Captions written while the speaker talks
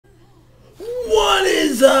What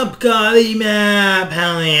is up, Gotti Map?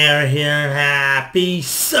 Palier here. Happy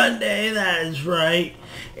Sunday, that is right.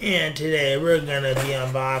 And today we're gonna be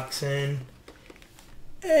unboxing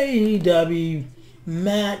AEW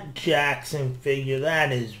Matt Jackson figure.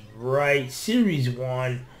 That is right, Series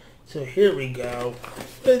 1. So here we go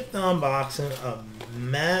with the unboxing of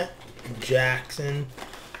Matt Jackson,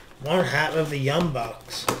 one half of the Young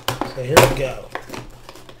Bucks. So here we go.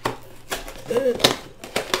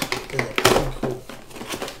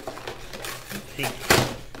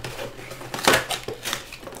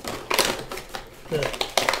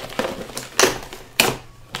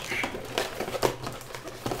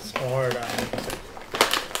 It's hard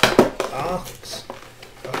box.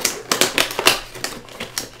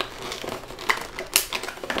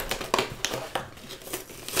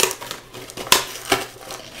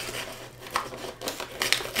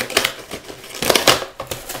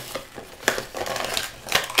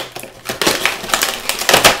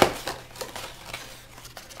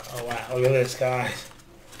 Oh wow, look at this, guys.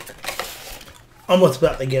 Almost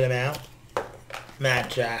about to get him out. Matt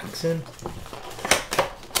Jackson.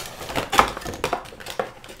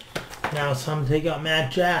 Now it's time to take out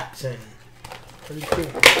Matt Jackson. Pretty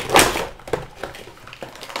cool.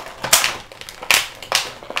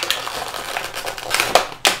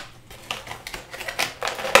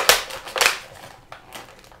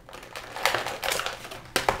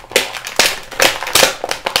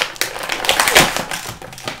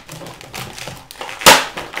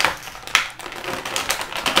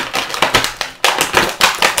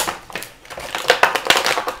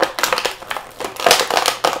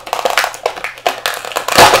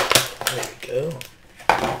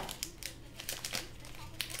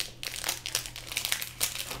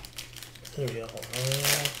 There we go.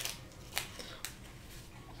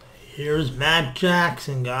 Here's Matt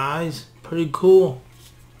Jackson, guys. Pretty cool.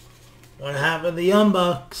 One half of the Young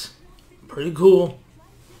Bucks. Pretty cool.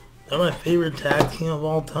 They're my favorite tag team of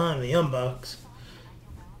all time, the Young Bucks.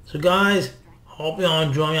 So, guys, hope y'all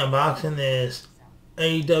enjoy unboxing this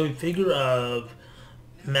AEW figure of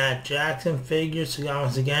Matt Jackson figure. So, guys,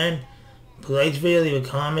 once again, please like this video, leave a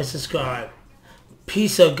comment, subscribe.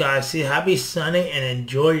 Peace out, guys. See you. Happy Sunday and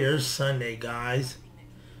enjoy your Sunday, guys.